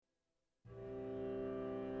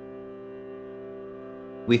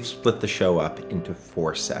we've split the show up into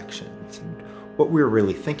 4 sections. And what we're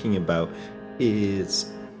really thinking about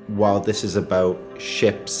is, while this is about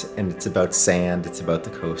ships and it's about sand, it's about the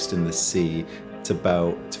coast and the sea, it's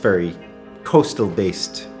a very coastal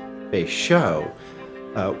based show,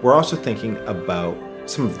 we're also thinking about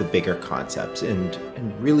some of the bigger concepts. And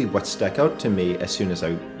really what stuck out to me as soon as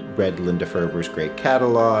I read Linda Ferber's great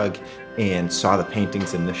catalog and saw the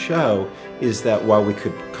paintings in the show is that while we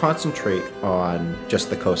could concentrate on just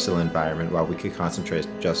the coastal environment, while we could concentrate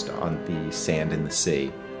just on the sand and the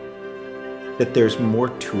sea, that there's more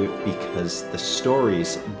to it, because the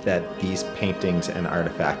stories that these paintings and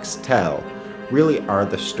artifacts tell really are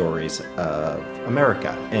the stories of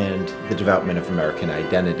America and the development of American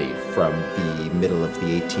identity from the middle of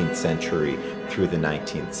the 18th century through the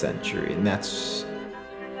 19th century. And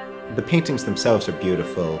the paintings themselves are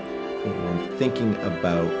beautiful, and thinking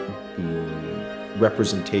about the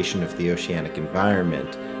representation of the oceanic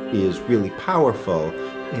environment is really powerful,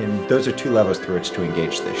 and those are 2 levels through which to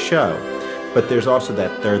engage this show. But there's also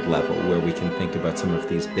that 3rd level where we can think about some of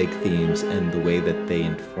these big themes and the way that they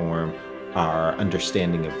inform our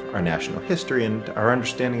understanding of our national history and our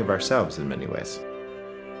understanding of ourselves in many ways.